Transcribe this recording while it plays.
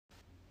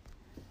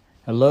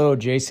Hello,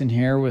 Jason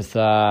here with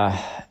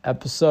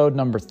episode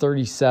number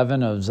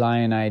 37 of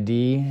Zion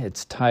ID.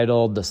 It's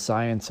titled The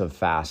Science of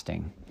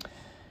Fasting.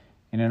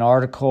 In an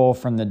article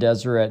from the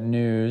Deseret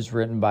News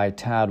written by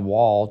Tad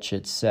Walsh,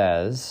 it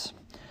says,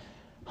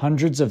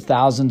 hundreds of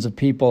thousands of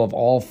people of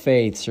all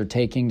faiths are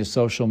taking to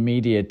social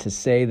media to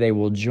say they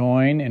will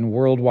join in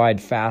worldwide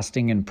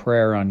fasting and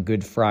prayer on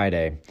Good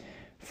Friday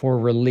for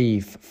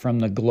relief from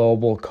the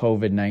global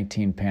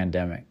COVID-19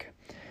 pandemic.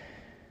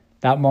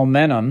 That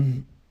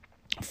momentum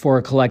for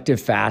a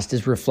collective fast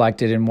is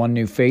reflected in one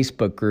new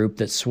Facebook group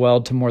that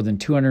swelled to more than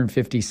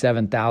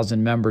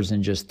 257,000 members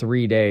in just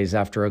 3 days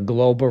after a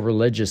global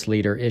religious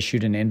leader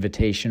issued an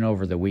invitation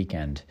over the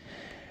weekend.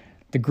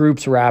 The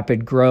group's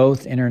rapid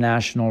growth,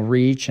 international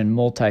reach, and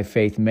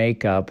multi-faith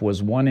makeup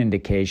was one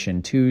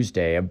indication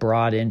Tuesday of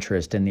broad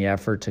interest in the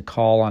effort to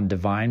call on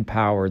divine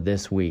power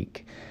this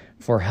week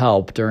for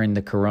help during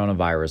the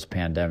coronavirus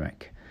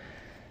pandemic.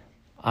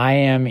 I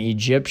am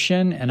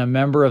Egyptian and a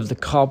member of the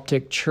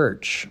Coptic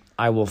Church.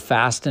 I will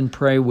fast and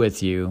pray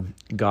with you.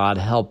 God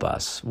help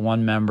us,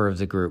 one member of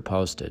the group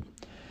posted.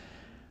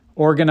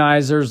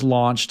 Organizers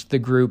launched the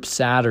group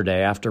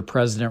Saturday after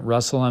President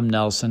Russell M.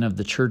 Nelson of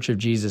the Church of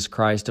Jesus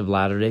Christ of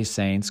Latter-day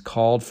Saints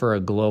called for a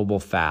global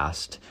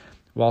fast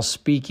while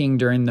speaking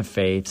during the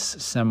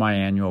Faith's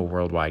semi-annual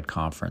worldwide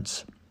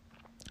conference.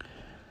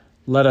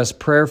 Let us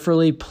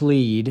prayerfully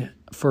plead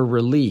for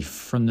relief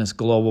from this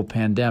global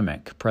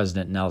pandemic,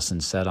 President Nelson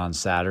said on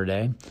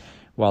Saturday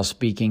while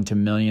speaking to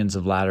millions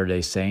of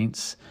Latter-day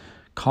Saints,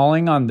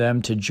 calling on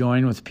them to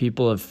join with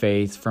people of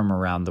faith from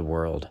around the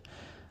world.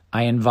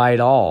 I invite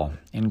all,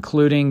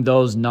 including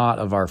those not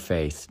of our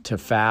faith, to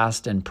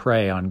fast and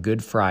pray on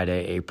Good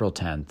Friday, April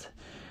 10th,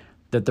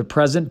 that the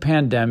present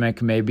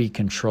pandemic may be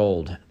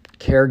controlled,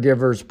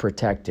 caregivers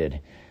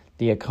protected,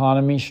 the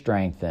economy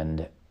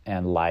strengthened,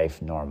 and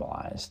life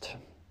normalized.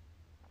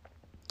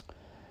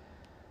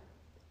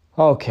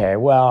 Okay,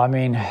 well,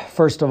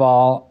 first of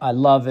all, I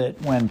love it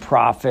when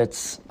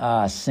prophets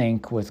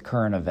sync with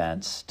current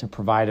events to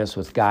provide us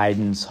with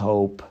guidance,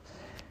 hope,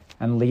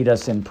 and lead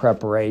us in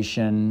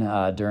preparation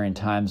during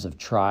times of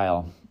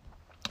trial.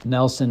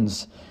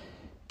 Nelson's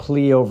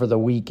plea over the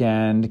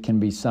weekend can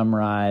be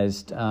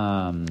summarized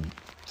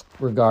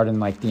regarding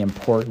the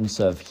importance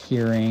of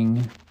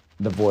hearing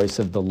the voice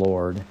of the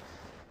Lord,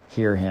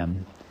 hear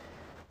him.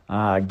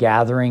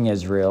 Gathering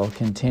Israel,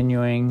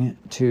 continuing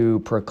to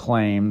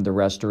proclaim the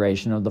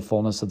restoration of the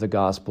fullness of the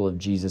gospel of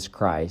Jesus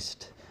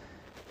Christ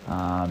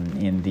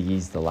in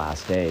the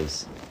last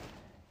days.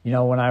 You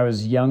know, when I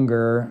was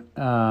younger,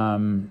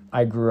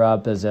 I grew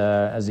up as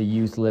a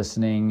youth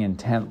listening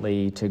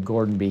intently to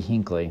Gordon B.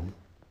 Hinckley.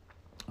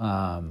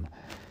 The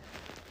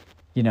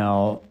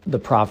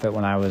prophet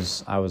when I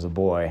was a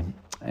boy.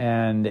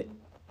 And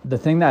the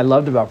thing that I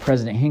loved about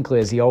President Hinckley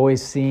is he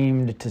always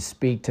seemed to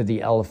speak to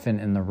the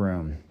elephant in the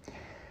room.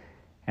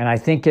 And I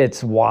think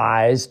it's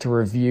wise to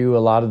review a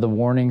lot of the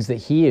warnings that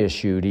he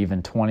issued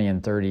even 20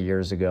 and 30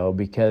 years ago,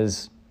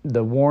 because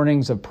the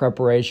warnings of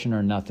preparation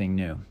are nothing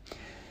new.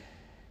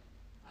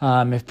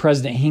 If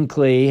President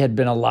Hinckley had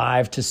been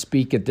alive to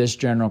speak at this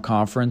general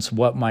conference,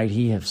 what might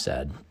he have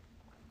said?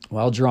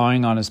 Well,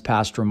 drawing on his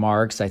past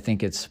remarks, I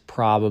think it's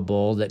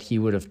probable that he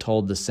would have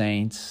told the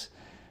saints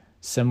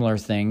similar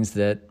things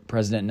that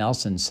President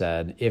Nelson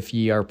said: if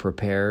ye are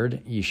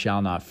prepared, ye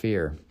shall not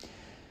fear.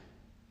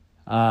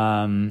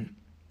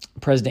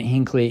 President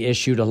Hinckley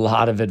issued a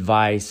lot of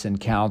advice and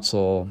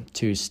counsel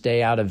to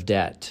stay out of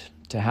debt,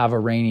 to have a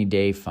rainy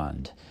day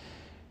fund.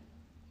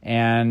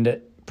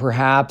 And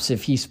perhaps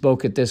if he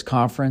spoke at this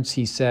conference,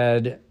 he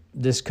said,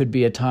 this could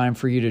be a time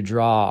for you to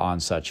draw on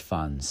such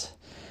funds.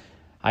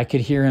 I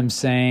could hear him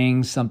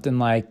saying something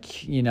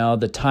like,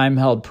 the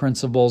time-held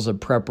principles of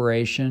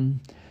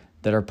preparation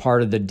that are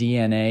part of the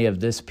DNA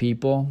of this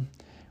people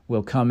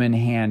will come in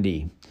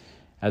handy,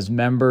 as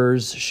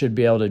members should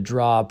be able to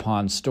draw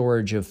upon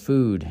storage of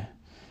food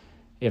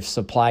if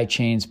supply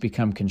chains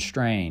become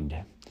constrained,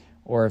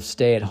 or if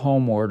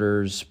stay-at-home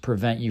orders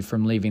prevent you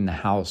from leaving the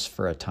house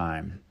for a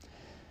time.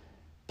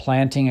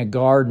 Planting a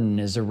garden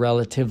is a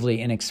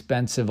relatively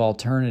inexpensive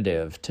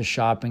alternative to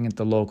shopping at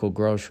the local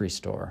grocery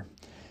store.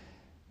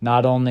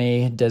 Not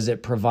only does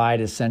it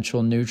provide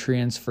essential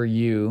nutrients for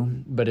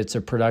you, but it's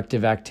a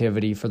productive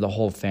activity for the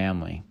whole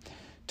family,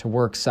 to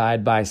work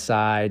side by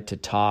side, to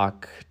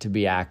talk, to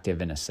be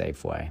active in a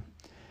safe way.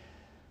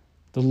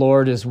 The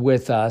Lord is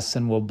with us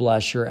and will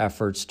bless your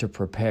efforts to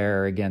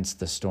prepare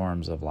against the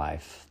storms of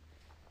life.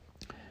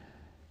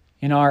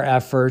 In our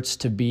efforts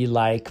to be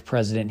like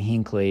President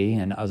Hinckley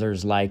and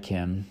others like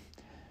him,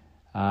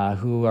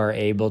 who are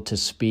able to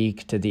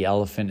speak to the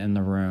elephant in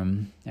the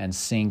room and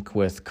sync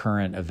with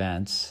current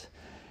events,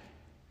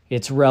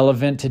 it's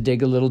relevant to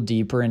dig a little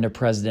deeper into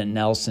President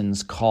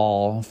Nelson's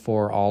call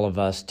for all of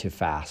us to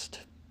fast.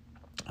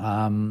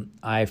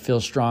 I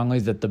feel strongly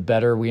that the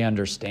better we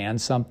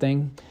understand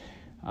something,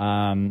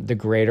 the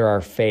greater our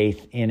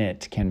faith in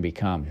it can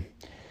become.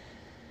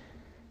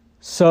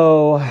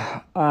 So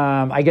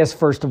I guess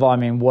first of all,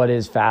 what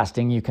is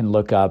fasting? You can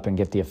look up and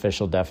get the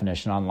official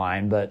definition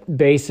online. But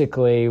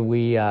basically,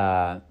 we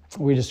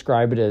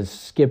describe it as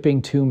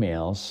skipping 2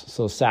 meals,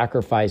 so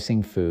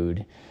sacrificing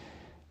food.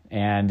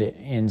 And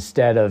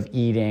instead of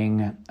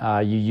eating,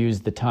 you use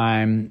the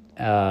time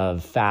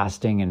of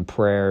fasting and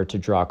prayer to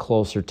draw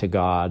closer to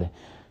God,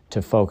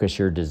 to focus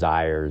your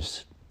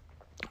desires,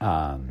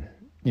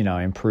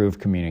 improve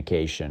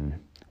communication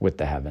with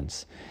the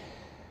heavens.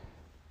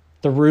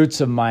 The roots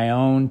of my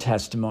own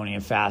testimony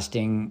of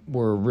fasting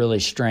were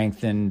really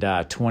strengthened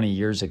 20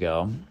 years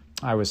ago.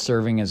 I was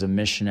serving as a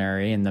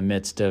missionary in the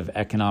midst of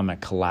economic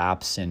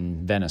collapse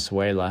in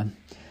Venezuela.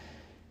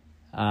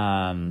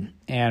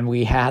 And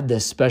we had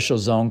this special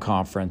zone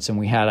conference,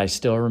 and I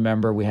still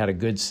remember, we had a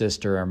good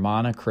sister,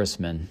 Hermana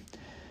Chrisman,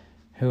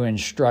 who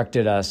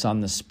instructed us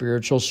on the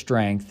spiritual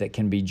strength that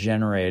can be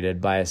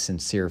generated by a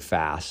sincere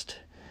fast.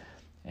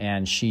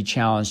 And she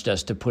challenged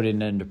us to put it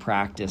into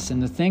practice.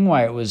 And the thing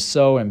why it was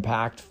so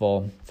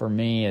impactful for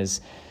me is,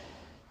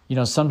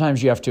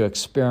 sometimes you have to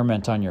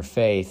experiment on your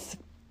faith.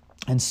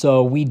 And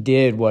so we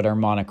did what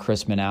Hermana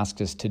Chrisman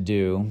asked us to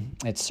do.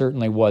 It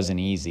certainly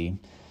wasn't easy.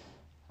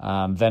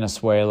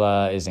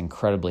 Venezuela is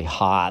incredibly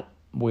hot.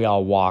 We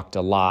all walked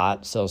a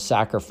lot. So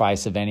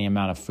sacrifice of any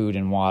amount of food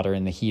and water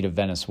in the heat of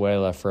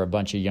Venezuela for a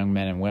bunch of young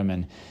men and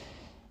women,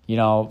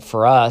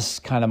 for us,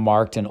 kind of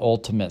marked an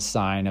ultimate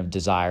sign of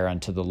desire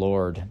unto the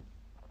Lord.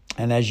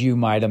 And as you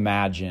might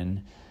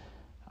imagine,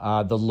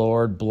 the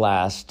Lord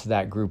blessed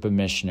that group of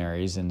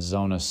missionaries in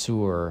Zona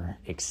Sur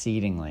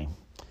exceedingly.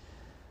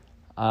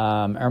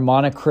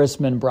 Hermana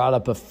Chrisman brought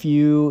up a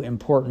few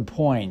important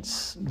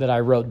points that I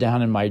wrote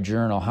down in my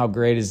journal. How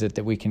great is it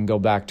that we can go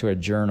back to a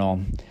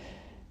journal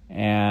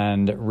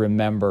and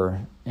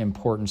remember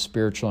important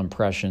spiritual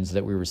impressions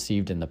that we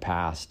received in the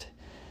past.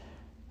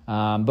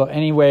 But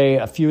anyway,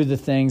 a few of the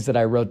things that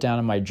I wrote down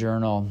in my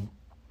journal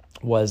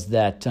was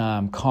that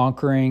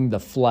conquering the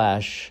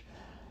flesh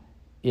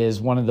is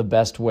one of the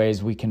best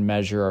ways we can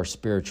measure our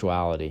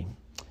spirituality.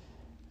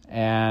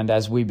 And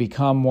as we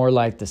become more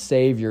like the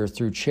Savior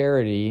through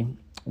charity,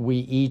 we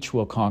each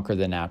will conquer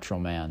the natural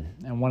man.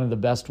 And one of the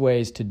best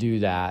ways to do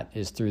that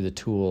is through the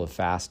tool of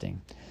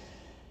fasting.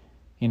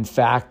 In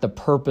fact, the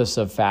purpose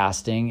of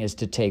fasting is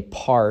to take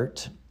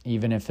part,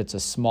 even if it's a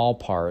small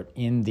part,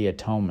 in the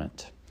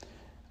atonement.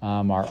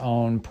 Our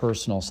own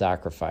personal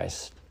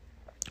sacrifice.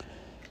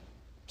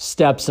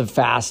 Steps of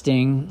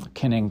fasting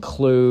can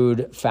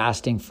include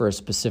fasting for a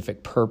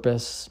specific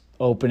purpose,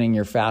 opening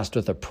your fast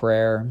with a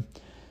prayer,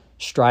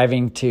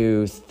 striving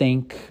to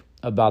think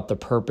about the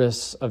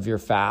purpose of your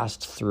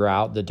fast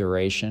throughout the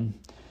duration,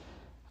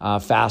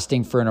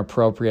 fasting for an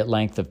appropriate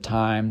length of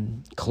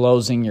time,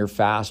 closing your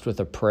fast with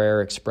a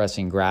prayer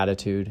expressing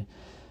gratitude,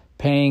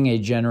 paying a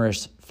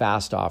generous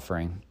fast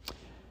offering.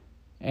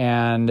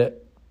 And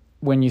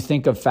when you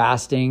think of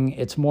fasting,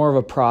 it's more of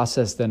a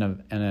process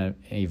than an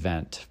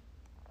event,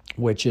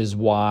 which is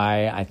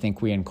why I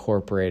think we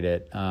incorporate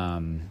it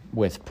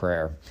with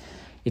prayer.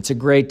 It's a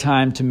great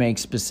time to make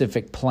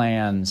specific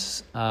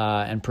plans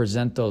and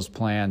present those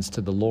plans to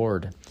the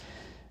Lord.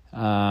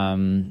 Let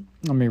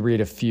me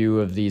read a few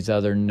of these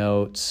other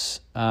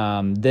notes.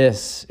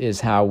 This is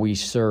how we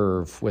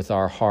serve with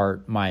our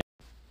heart.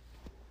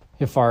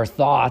 If our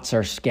thoughts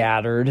are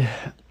scattered,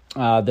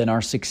 then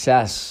our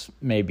success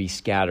may be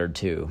scattered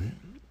too.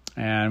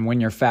 And when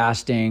you're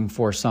fasting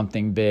for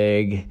something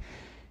big,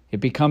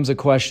 it becomes a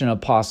question of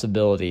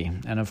possibility.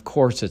 And of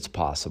course it's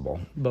possible,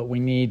 but we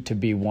need to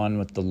be one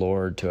with the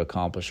Lord to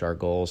accomplish our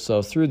goals.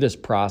 So through this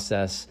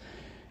process,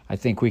 I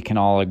think we can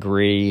all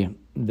agree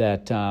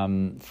that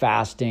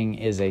fasting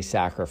is a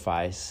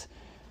sacrifice.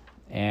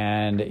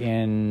 And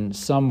in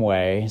some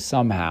way,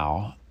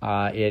 somehow,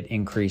 it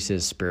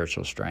increases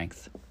spiritual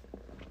strength.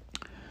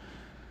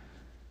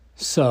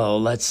 So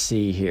let's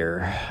see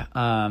here.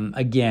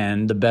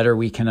 Again, the better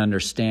we can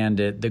understand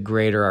it, the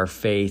greater our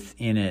faith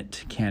in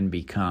it can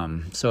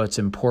become. So it's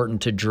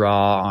important to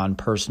draw on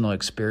personal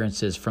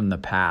experiences from the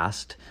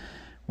past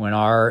when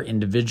our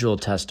individual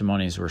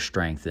testimonies were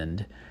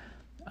strengthened,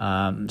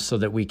 so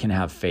that we can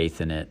have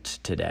faith in it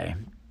today.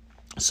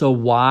 So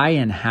why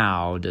and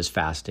how does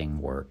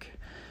fasting work?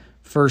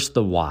 First,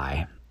 the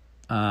why.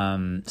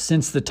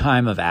 Since the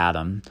time of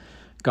Adam,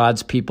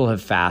 God's people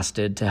have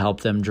fasted to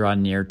help them draw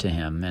near to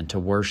Him and to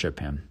worship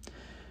Him.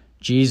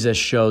 Jesus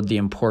showed the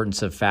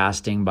importance of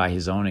fasting by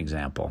His own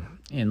example.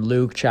 In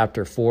Luke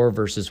chapter 4,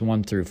 verses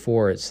 1 through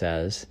 4, it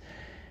says,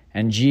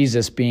 "And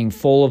Jesus, being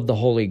full of the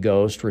Holy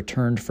Ghost,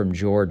 returned from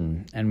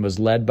Jordan and was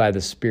led by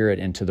the Spirit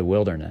into the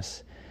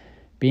wilderness,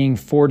 being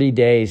 40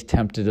 days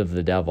tempted of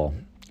the devil.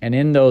 And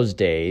in those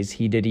days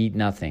he did eat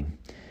nothing.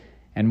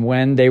 And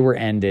when they were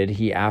ended,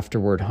 he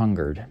afterward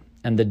hungered.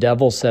 And the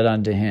devil said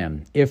unto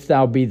him, If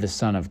thou be the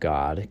Son of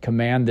God,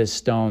 command this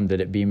stone that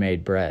it be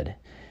made bread.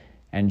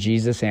 And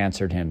Jesus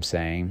answered him,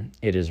 saying,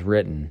 It is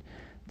written,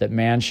 that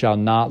man shall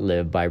not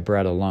live by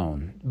bread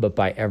alone, but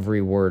by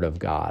every word of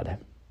God."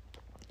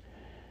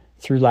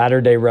 Through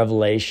latter-day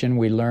revelation,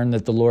 we learn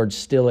that the Lord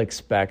still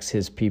expects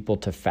His people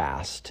to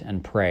fast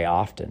and pray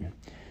often.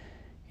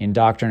 In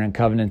Doctrine and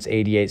Covenants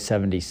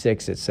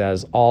 88:76, it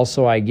says,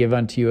 "Also I give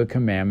unto you a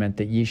commandment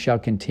that ye shall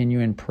continue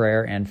in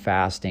prayer and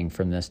fasting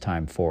from this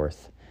time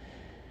forth."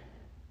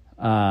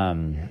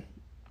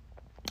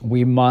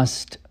 We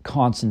must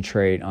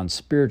concentrate on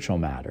spiritual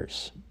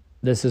matters.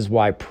 This is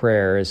why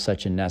prayer is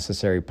such a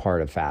necessary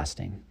part of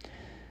fasting.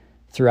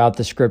 Throughout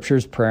the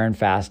scriptures, prayer and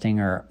fasting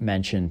are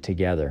mentioned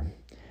together.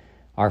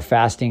 Our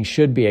fasting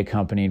should be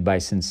accompanied by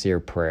sincere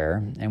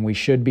prayer, and we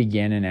should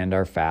begin and end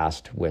our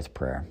fast with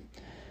prayer.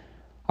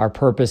 Our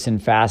purpose in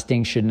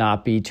fasting should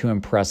not be to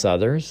impress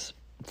others,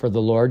 for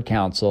the Lord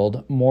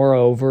counseled,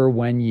 "Moreover,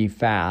 when ye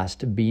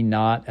fast, be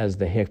not as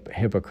the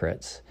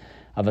hypocrites,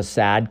 of a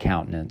sad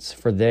countenance,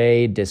 for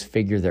they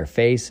disfigure their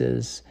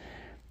faces,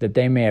 that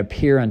they may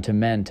appear unto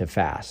men to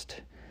fast.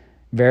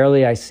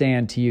 Verily I say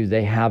unto you,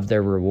 they have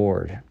their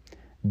reward.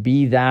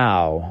 Be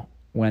thou,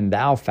 when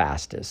thou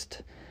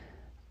fastest,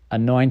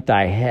 anoint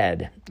thy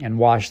head and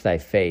wash thy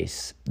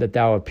face, that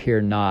thou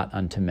appear not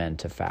unto men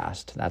to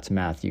fast." That's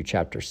Matthew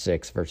chapter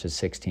 6, verses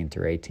 16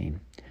 through 18.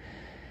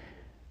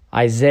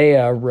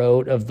 Isaiah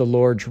wrote of the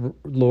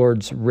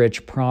Lord's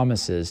rich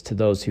promises to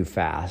those who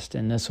fast,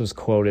 and this was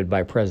quoted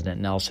by President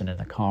Nelson in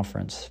a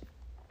conference.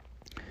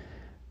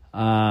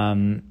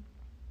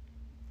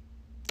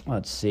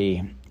 Let's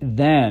see.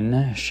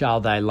 "Then shall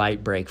thy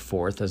light break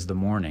forth as the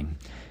morning,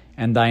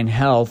 and thine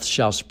health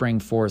shall spring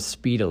forth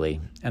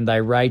speedily, and thy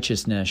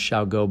righteousness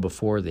shall go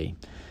before thee.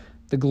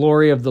 The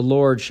glory of the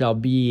Lord shall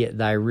be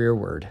thy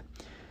rearward.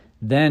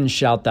 Then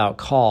shalt thou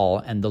call,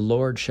 and the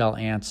Lord shall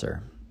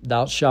answer.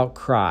 Thou shalt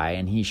cry,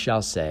 and he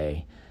shall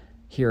say,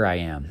 Here I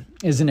am."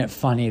 Isn't it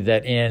funny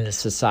that in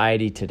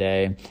society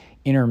today,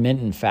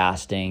 intermittent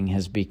fasting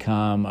has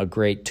become a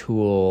great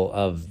tool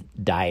of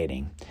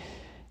dieting?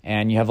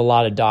 And you have a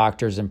lot of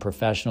doctors and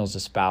professionals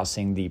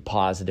espousing the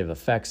positive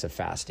effects of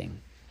fasting.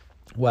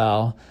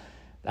 Well,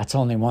 that's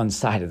only one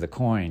side of the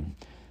coin.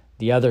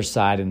 The other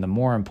side, and the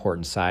more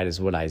important side,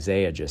 is what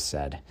Isaiah just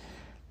said,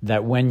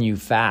 that when you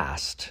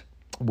fast,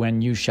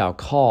 when you shall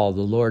call,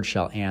 the Lord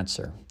shall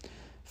answer.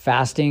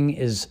 Fasting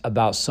is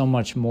about so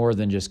much more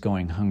than just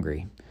going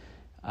hungry.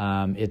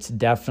 It's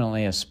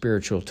definitely a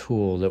spiritual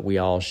tool that we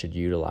all should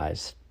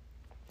utilize.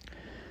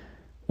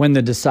 When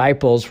the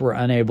disciples were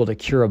unable to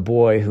cure a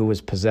boy who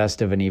was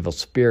possessed of an evil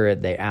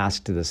spirit, they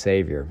asked the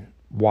Savior,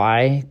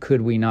 "Why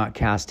could we not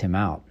cast him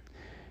out?"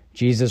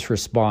 Jesus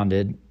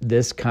responded,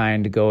 "This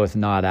kind goeth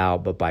not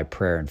out but by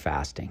prayer and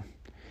fasting."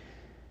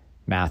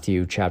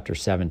 Matthew chapter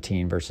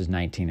 17, verses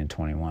 19 and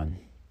 21.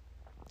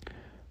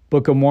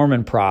 Book of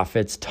Mormon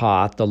prophets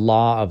taught the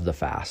law of the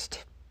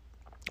fast.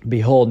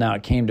 "Behold, now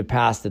it came to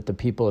pass that the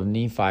people of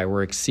Nephi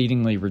were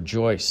exceedingly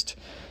rejoiced,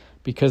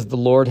 because the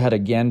Lord had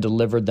again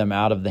delivered them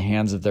out of the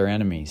hands of their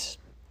enemies.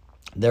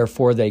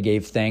 Therefore they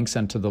gave thanks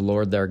unto the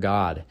Lord their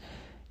God.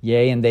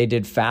 Yea, and they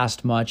did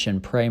fast much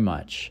and pray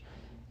much,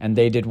 and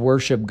they did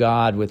worship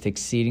God with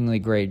exceedingly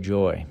great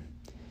joy."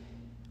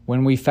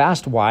 When we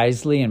fast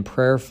wisely and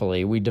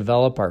prayerfully, we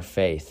develop our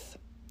faith.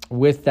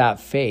 With that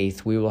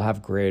faith, we will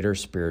have greater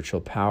spiritual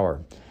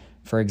power.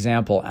 For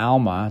example,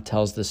 Alma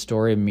tells the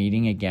story of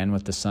meeting again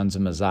with the sons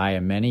of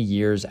Mosiah many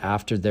years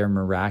after their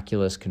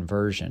miraculous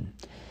conversion.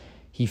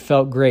 He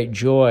felt great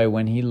joy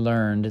when he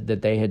learned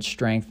that they had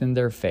strengthened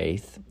their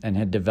faith and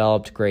had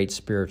developed great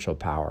spiritual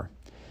power.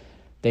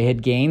 They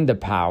had gained the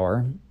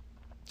power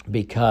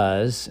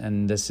because,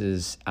 and this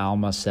is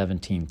Alma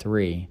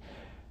 17:3,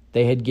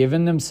 they had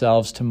given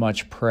themselves to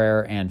much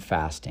prayer and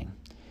fasting.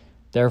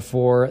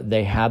 Therefore,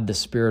 they had the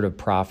spirit of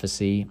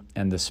prophecy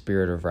and the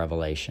spirit of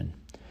revelation.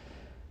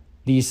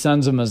 These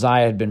sons of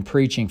Mosiah had been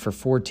preaching for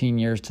 14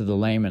 years to the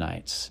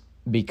Lamanites.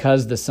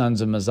 Because the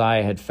sons of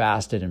Mosiah had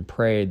fasted and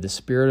prayed, the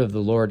Spirit of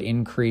the Lord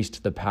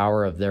increased the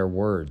power of their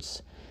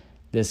words.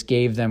 This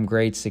gave them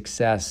great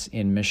success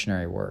in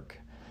missionary work.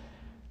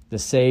 The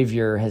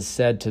Savior has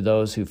said to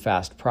those who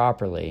fast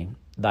properly,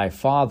 "Thy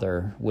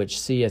Father, which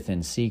seeth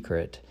in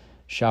secret,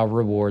 shall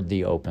reward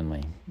thee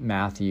openly."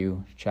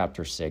 Matthew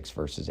chapter 6,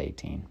 verses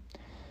 18.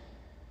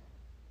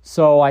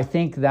 So I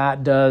think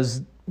that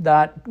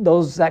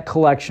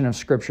collection of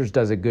scriptures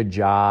does a good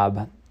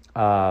job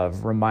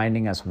of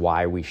reminding us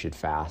why we should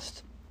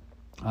fast.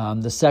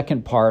 The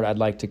second part I'd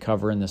like to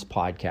cover in this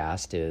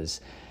podcast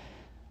is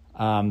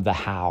the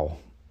how.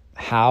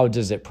 How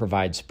does it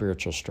provide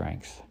spiritual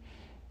strength?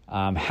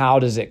 How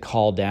does it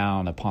call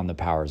down upon the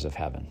powers of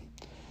heaven?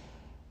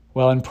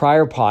 Well, in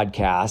prior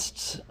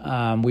podcasts,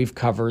 we've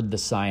covered the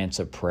science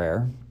of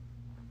prayer.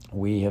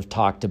 We have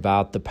talked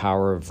about the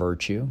power of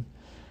virtue.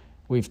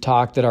 We've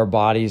talked that our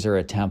bodies are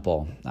a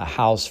temple, a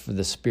house for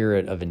the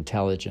spirit of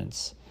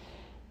intelligence.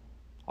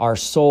 Our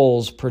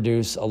souls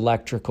produce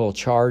electrical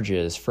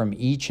charges from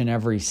each and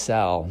every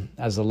cell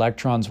as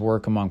electrons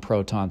work among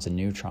protons and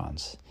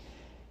neutrons.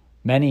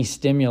 Many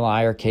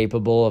stimuli are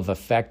capable of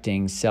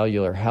affecting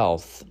cellular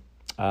health,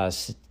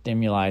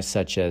 stimuli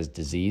such as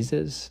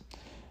diseases.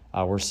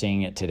 We're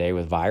seeing it today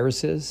with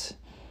viruses.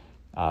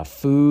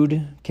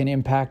 Food can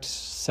impact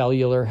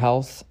cellular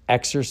health,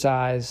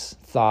 exercise,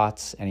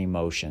 thoughts, and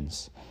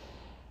emotions.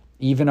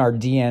 Even our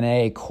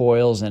DNA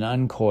coils and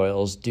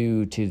uncoils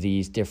due to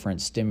these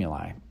different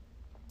stimuli.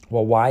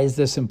 Well, why is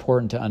this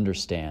important to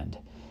understand?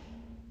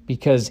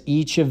 Because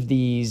each of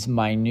these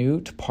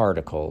minute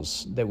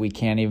particles that we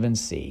can't even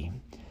see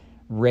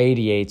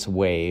radiates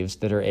waves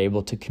that are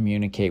able to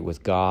communicate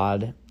with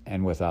God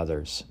and with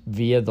others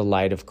via the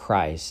light of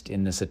Christ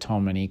in this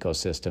atonement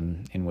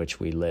ecosystem in which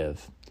we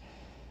live.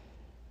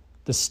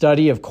 The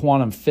study of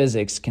quantum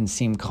physics can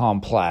seem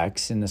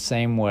complex in the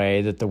same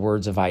way that the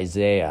words of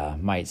Isaiah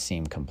might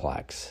seem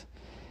complex.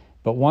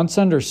 But once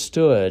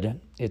understood,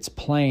 it's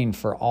plain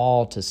for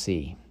all to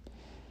see.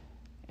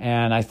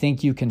 And I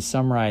think you can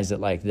summarize it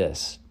like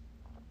this.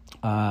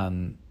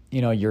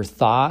 Your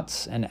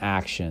thoughts and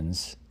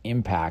actions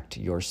impact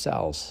your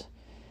cells,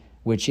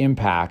 which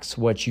impacts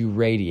what you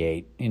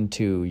radiate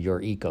into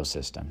your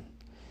ecosystem.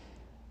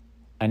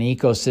 An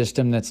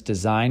ecosystem that's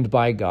designed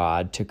by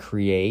God to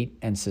create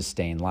and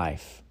sustain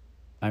life.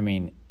 I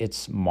mean,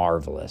 it's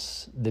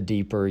marvelous the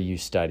deeper you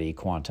study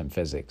quantum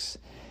physics.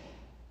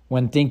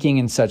 When thinking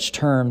in such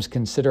terms,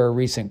 consider a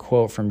recent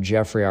quote from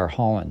Jeffrey R.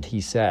 Holland.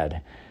 He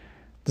said,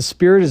 "The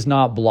spirit is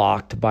not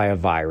blocked by a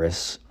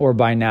virus or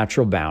by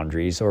natural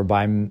boundaries or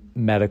by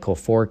medical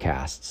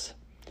forecasts.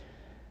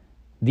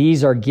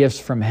 These are gifts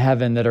from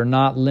heaven that are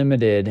not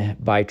limited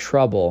by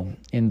trouble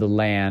in the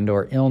land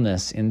or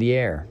illness in the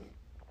air.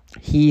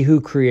 He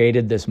who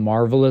created this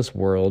marvelous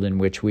world in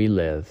which we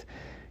live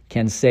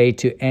can say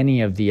to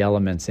any of the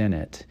elements in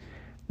it,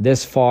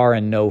 'This far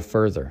and no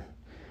further.'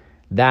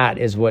 That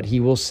is what he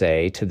will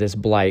say to this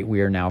blight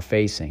we are now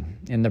facing.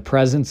 In the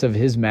presence of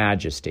his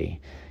majesty,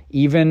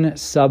 even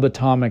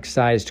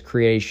subatomic-sized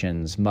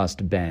creations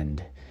must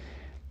bend,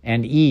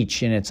 and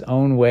each in its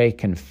own way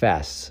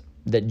confess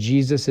that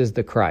Jesus is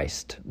the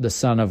Christ, the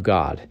Son of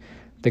God,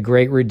 the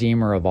great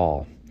Redeemer of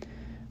all.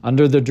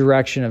 Under the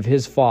direction of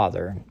his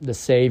Father, the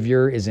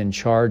Savior is in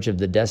charge of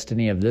the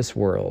destiny of this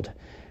world.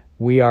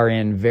 We are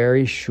in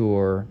very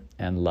sure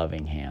and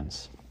loving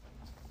hands."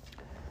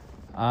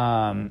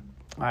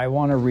 I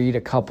want to read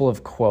a couple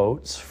of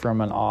quotes from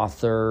an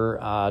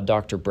author,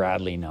 Dr.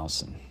 Bradley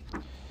Nelson.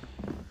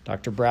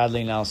 Dr.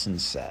 Bradley Nelson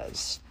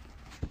says,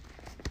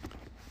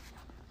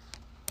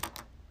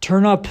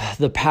 "Turn up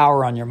the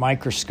power on your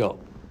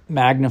microscope,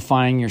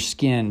 magnifying your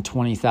skin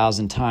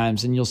 20,000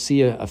 times, and you'll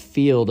see a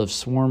field of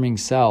swarming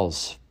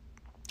cells.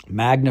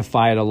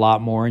 Magnify it a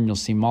lot more, and you'll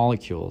see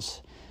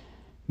molecules.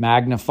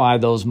 Magnify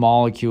those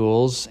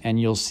molecules, and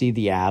you'll see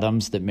the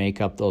atoms that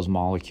make up those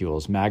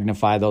molecules.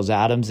 Magnify those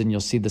atoms, and you'll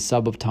see the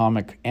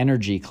subatomic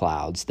energy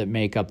clouds that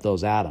make up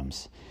those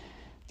atoms.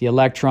 The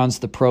electrons,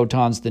 the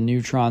protons, the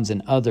neutrons,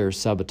 and other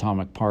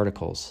subatomic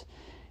particles.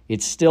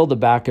 It's still the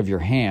back of your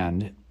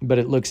hand, but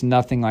it looks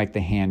nothing like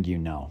the hand you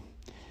know.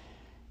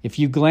 If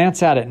you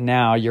glance at it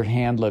now, your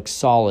hand looks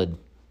solid.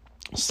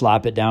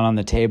 Slap it down on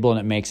the table and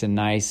it makes a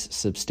nice,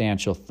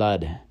 substantial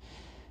thud.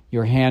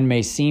 Your hand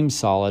may seem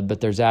solid,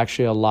 but there's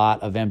actually a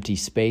lot of empty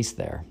space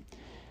there.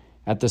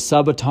 At the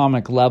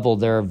subatomic level,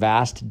 there are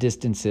vast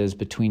distances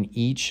between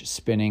each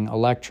spinning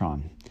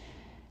electron.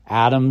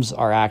 Atoms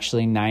are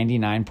actually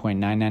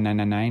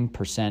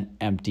 99.9999%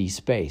 empty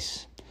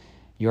space.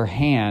 Your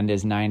hand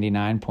is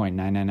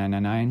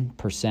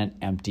 99.9999%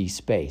 empty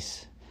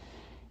space.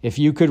 If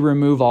you could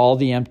remove all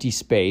the empty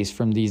space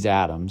from these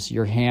atoms,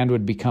 your hand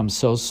would become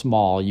so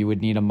small you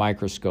would need a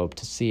microscope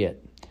to see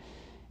it.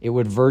 It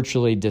would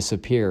virtually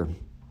disappear,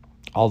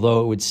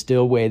 although it would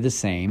still weigh the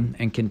same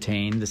and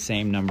contain the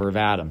same number of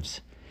atoms.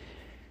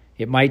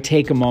 It might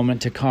take a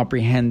moment to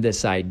comprehend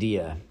this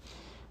idea,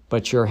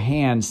 but your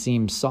hand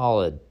seems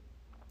solid,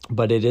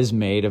 but it is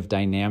made of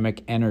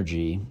dynamic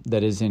energy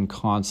that is in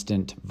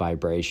constant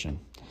vibration.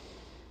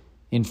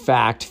 In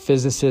fact,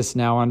 physicists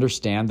now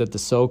understand that the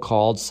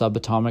so-called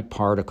subatomic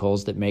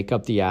particles that make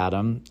up the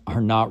atom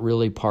are not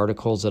really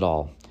particles at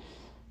all.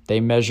 They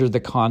measure the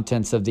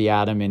contents of the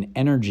atom in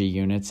energy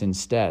units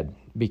instead,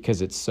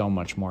 because it's so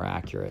much more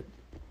accurate.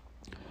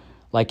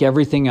 Like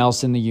everything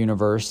else in the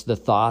universe, the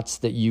thoughts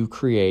that you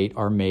create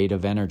are made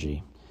of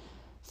energy.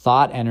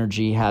 Thought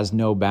energy has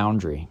no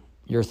boundary.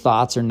 Your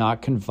thoughts are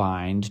not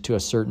confined to a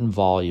certain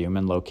volume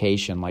and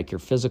location like your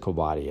physical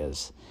body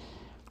is.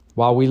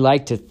 While we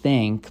like to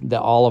think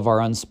that all of our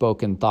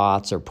unspoken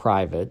thoughts are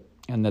private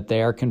and that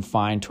they are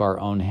confined to our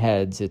own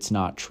heads, it's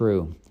not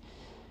true.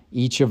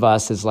 Each of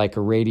us is like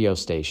a radio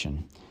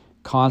station,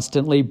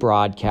 constantly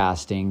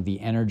broadcasting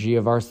the energy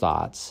of our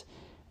thoughts,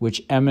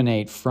 which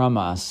emanate from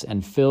us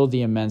and fill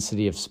the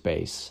immensity of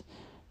space,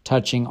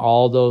 touching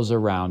all those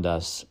around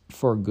us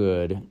for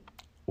good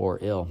or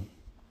ill.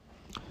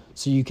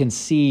 So you can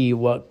see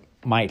what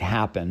might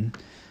happen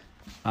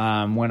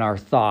when our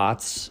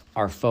thoughts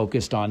are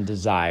focused on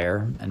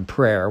desire and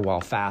prayer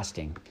while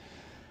fasting.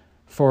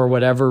 For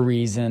whatever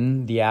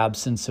reason, the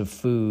absence of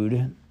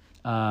food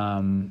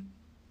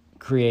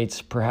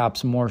creates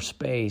perhaps more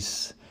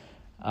space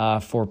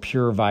for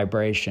pure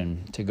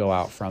vibration to go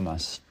out from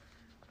us.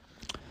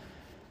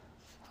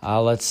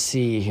 Let's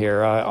see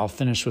here. I'll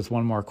finish with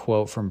one more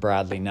quote from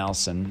Bradley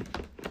Nelson.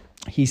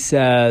 He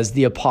says,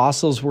 "The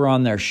apostles were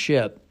on their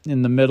ship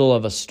in the middle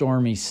of a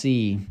stormy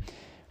sea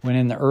when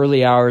in the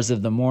early hours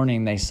of the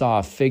morning they saw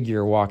a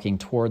figure walking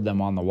toward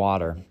them on the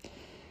water.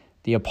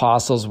 The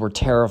apostles were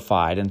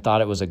terrified and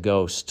thought it was a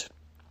ghost.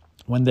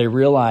 When they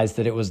realized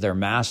that it was their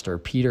master,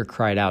 Peter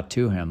cried out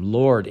to him,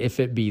 "Lord, if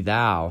it be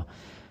thou,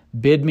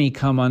 bid me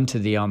come unto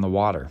thee on the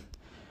water."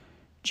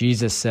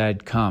 Jesus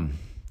said, "Come."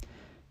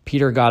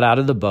 Peter got out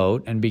of the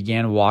boat and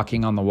began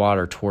walking on the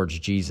water towards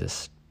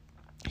Jesus.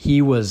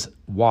 He was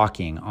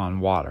walking on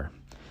water.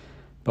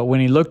 But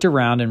when he looked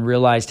around and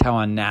realized how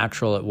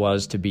unnatural it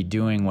was to be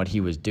doing what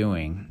he was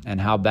doing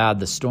and how bad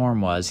the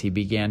storm was, he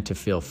began to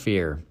feel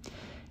fear,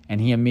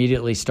 and he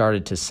immediately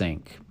started to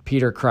sink.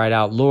 Peter cried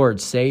out, "Lord,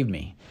 save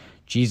me."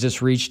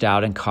 Jesus reached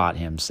out and caught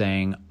him,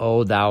 saying,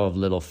 "O thou of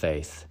little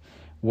faith,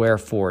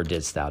 wherefore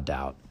didst thou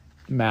doubt?"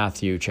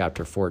 Matthew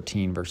chapter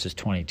 14, verses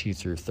 22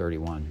 through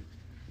 31.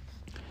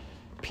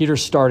 Peter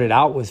started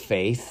out with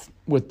faith,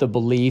 with the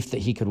belief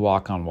that he could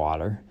walk on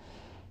water.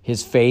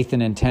 His faith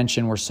and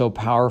intention were so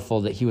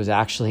powerful that he was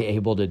actually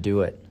able to do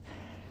it.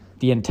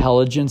 The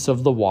intelligence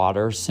of the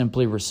water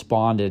simply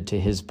responded to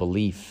his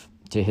belief,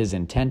 to his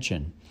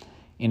intention,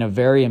 in a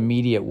very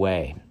immediate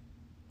way.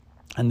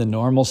 And the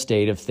normal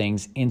state of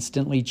things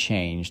instantly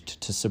changed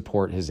to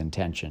support his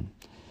intention.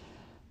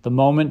 The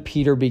moment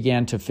Peter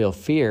began to feel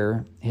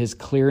fear, his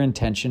clear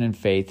intention and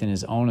faith in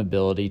his own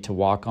ability to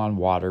walk on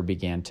water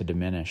began to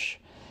diminish.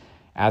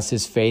 As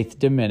his faith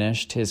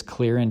diminished, his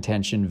clear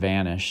intention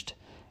vanished,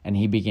 and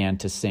he began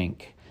to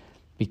sink,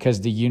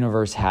 because the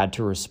universe had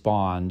to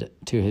respond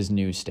to his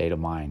new state of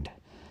mind.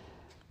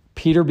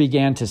 Peter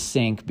began to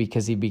sink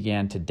because he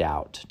began to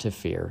doubt, to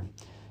fear.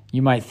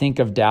 You might think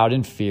of doubt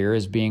and fear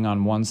as being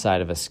on one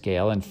side of a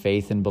scale and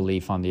faith and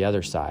belief on the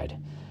other side.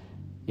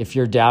 If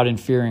your doubt and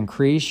fear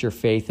increase, your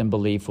faith and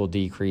belief will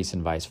decrease,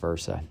 and vice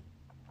versa.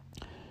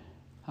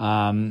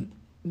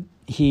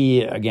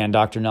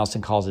 Dr.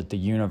 Nelson calls it the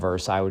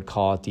universe. I would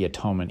call it the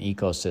atonement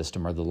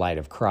ecosystem, or the light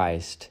of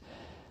Christ.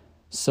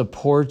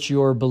 Support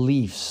your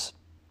beliefs.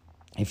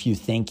 If you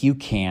think you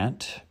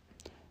can't,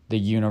 the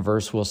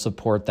universe will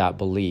support that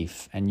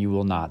belief and you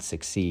will not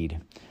succeed.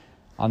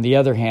 On the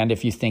other hand,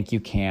 if you think you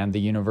can, the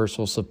universe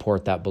will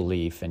support that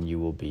belief and you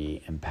will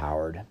be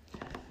empowered.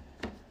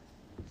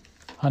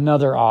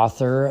 Another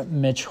author,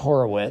 Mitch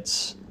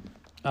Horowitz,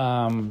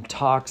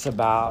 talks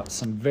about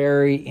some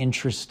very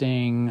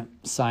interesting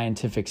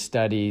scientific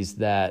studies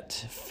that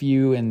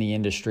few in the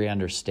industry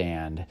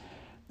understand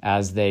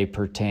as they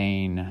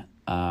pertain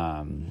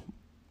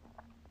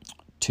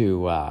to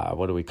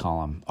what do we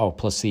call them?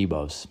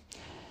 Placebos.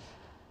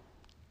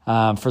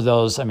 For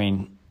those,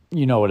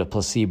 you know what a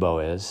placebo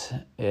is.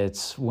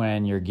 It's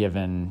when you're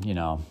given,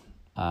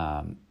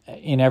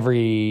 in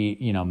every,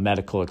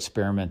 medical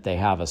experiment, they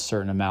have a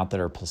certain amount that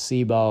are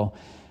placebo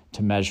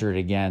to measure it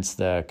against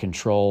the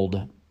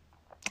controlled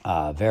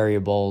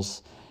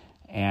variables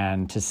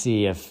and to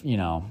see if,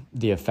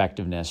 the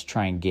effectiveness,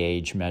 try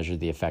and measure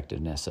the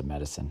effectiveness of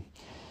medicine.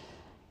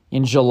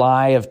 In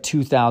July of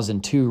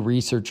 2002,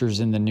 researchers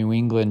in the New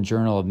England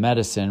Journal of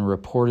Medicine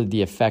reported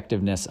the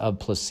effectiveness of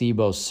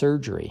placebo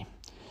surgery.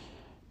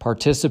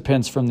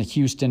 Participants from the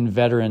Houston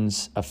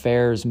Veterans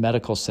Affairs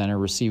Medical Center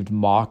received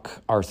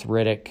mock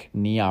arthritic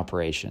knee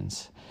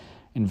operations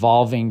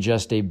involving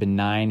just a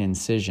benign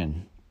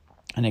incision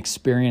and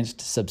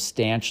experienced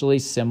substantially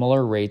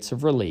similar rates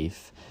of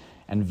relief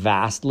and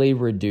vastly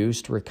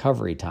reduced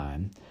recovery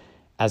time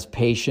as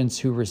patients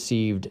who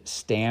received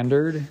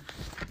standard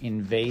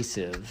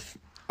invasive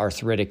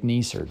arthritic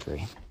knee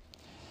surgery.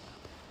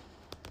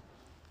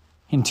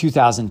 In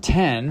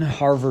 2010,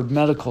 Harvard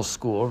Medical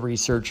School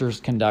researchers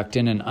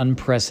conducted an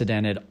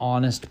unprecedented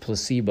honest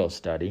placebo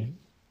study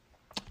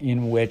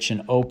in which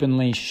an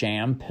openly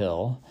sham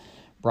pill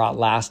brought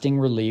lasting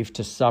relief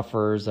to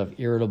sufferers of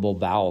irritable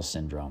bowel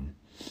syndrome.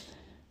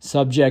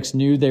 Subjects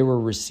knew they were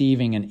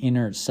receiving an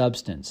inert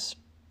substance,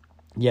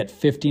 yet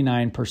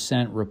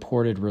 59%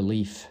 reported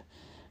relief,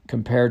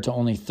 compared to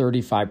only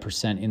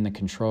 35% in the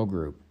control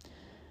group.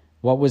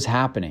 What was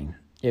happening?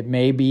 It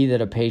may be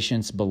that a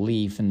patient's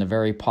belief in the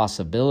very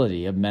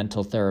possibility of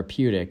mental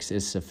therapeutics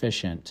is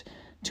sufficient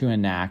to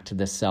enact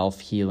the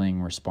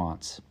self-healing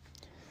response.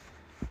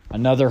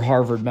 Another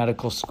Harvard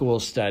Medical School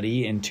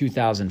study in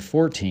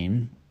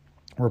 2014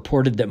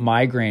 reported that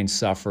migraine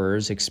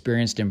sufferers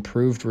experienced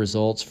improved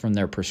results from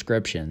their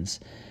prescriptions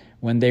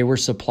when they were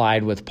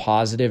supplied with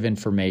positive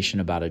information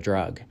about a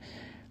drug.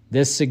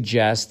 This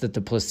suggests that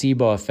the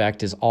placebo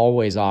effect is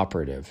always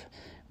operative,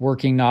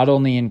 working not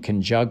only in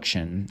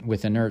conjunction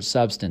with inert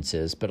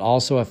substances, but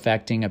also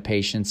affecting a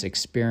patient's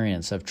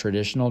experience of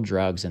traditional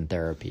drugs and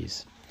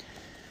therapies.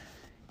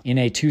 In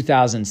a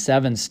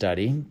 2007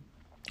 study,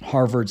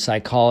 Harvard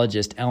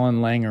psychologist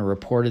Ellen Langer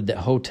reported that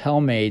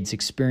hotel maids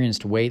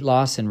experienced weight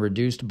loss and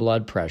reduced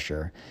blood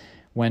pressure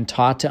when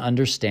taught to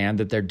understand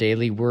that their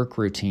daily work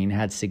routine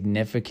had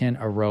significant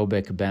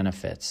aerobic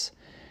benefits.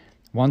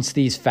 Once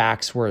these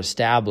facts were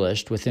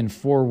established, within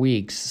 4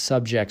 weeks,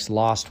 subjects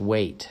lost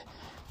weight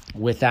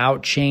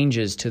without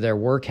changes to their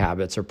work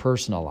habits or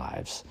personal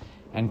lives,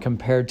 and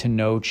compared to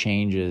no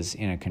changes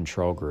in a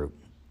control group.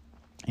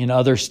 In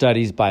other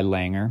studies by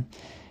Langer,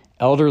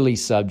 Elderly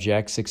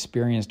subjects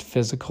experienced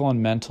physical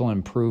and mental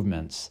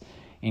improvements,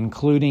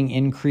 including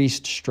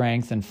increased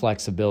strength and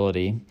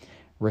flexibility,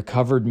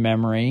 recovered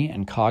memory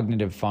and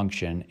cognitive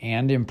function,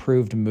 and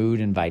improved mood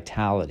and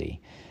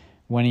vitality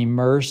when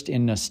immersed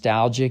in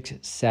nostalgic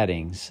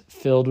settings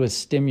filled with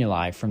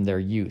stimuli from their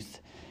youth,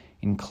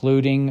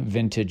 including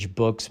vintage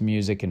books,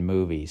 music, and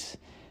movies.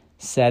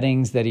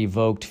 Settings that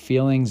evoked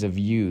feelings of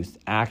youth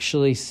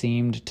actually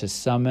seemed to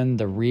summon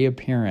the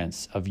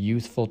reappearance of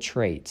youthful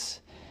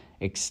traits,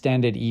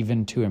 extended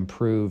even to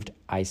improved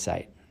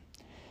eyesight.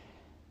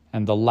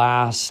 And the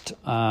last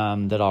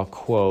that I'll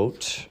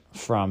quote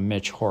from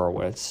Mitch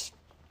Horowitz,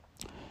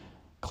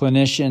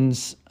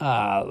 clinicians,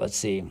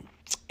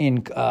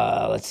 in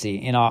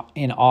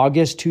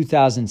August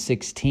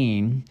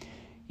 2016,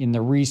 in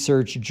the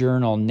research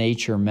journal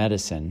Nature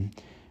Medicine,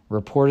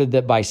 reported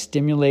that by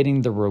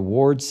stimulating the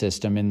reward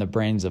system in the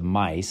brains of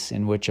mice,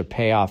 in which a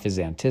payoff is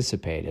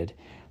anticipated,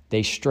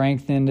 they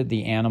strengthened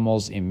the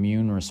animal's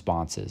immune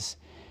responses.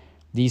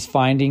 These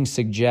findings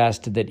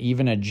suggest that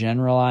even a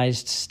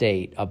generalized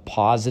state of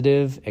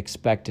positive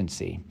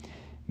expectancy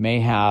may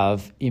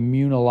have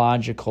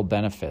immunological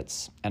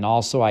benefits and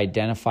also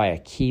identify a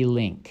key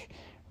link,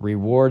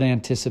 reward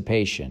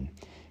anticipation,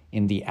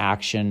 in the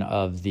action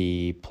of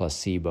the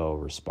placebo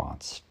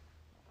response.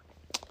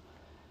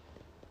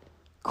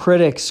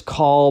 Critics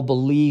call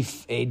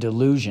belief a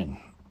delusion,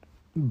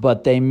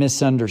 but they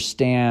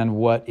misunderstand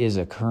what is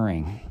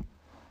occurring.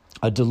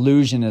 A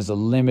delusion is a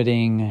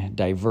limiting,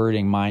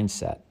 diverting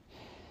mindset.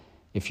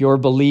 If your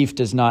belief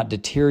does not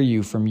deter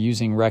you from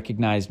using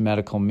recognized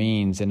medical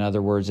means, in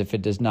other words, if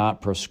it does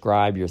not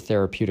proscribe your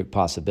therapeutic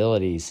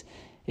possibilities,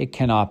 it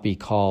cannot be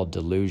called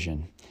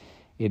delusion.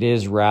 It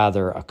is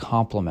rather a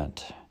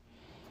complement.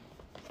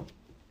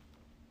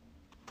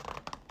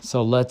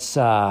 So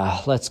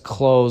let's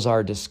close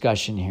our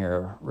discussion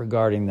here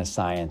regarding the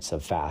science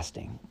of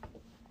fasting.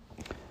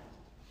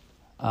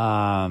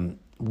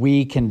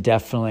 We can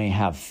definitely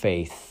have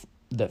faith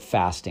that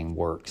fasting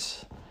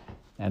works,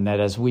 and that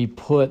as we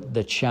put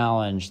the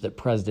challenge that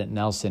President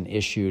Nelson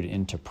issued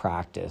into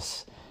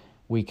practice,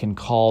 we can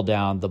call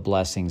down the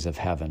blessings of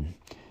heaven,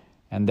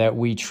 and that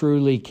we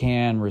truly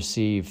can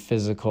receive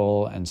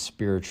physical and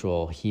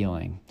spiritual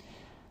healing.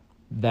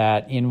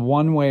 That in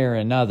one way or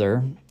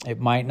another, it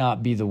might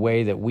not be the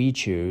way that we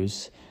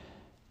choose,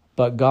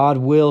 but God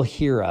will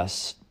hear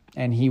us,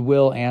 and He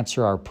will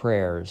answer our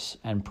prayers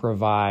and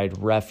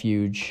provide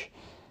refuge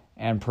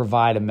and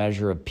provide a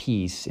measure of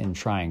peace in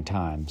trying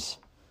times.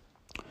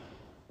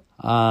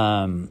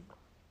 Again,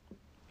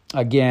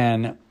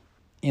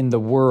 in the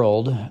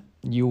world,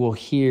 you will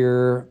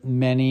hear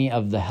many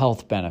of the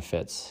health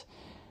benefits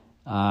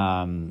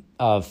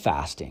of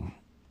fasting.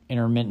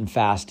 Intermittent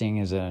fasting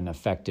is an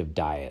effective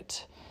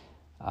diet.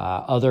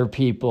 Other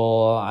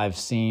people, I've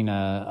seen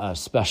a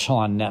special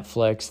on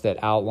Netflix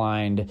that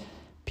outlined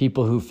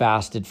people who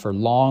fasted for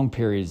long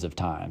periods of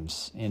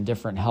times in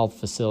different health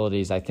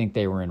facilities. I think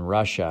they were in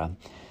Russia,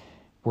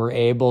 were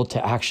able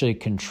to actually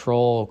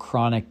control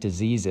chronic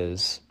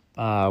diseases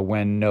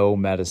when no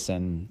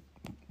medicine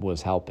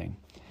was helping.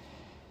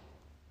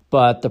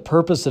 But the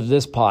purpose of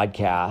this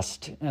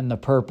podcast and the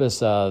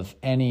purpose of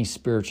any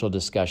spiritual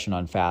discussion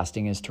on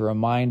fasting is to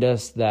remind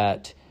us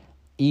that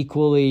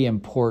equally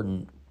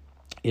important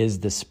is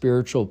the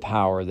spiritual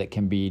power that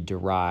can be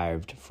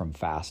derived from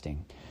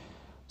fasting.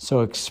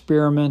 So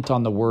experiment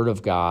on the Word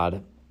of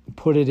God,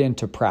 put it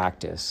into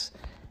practice,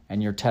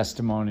 and your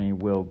testimony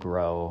will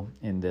grow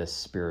in this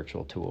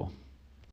spiritual tool.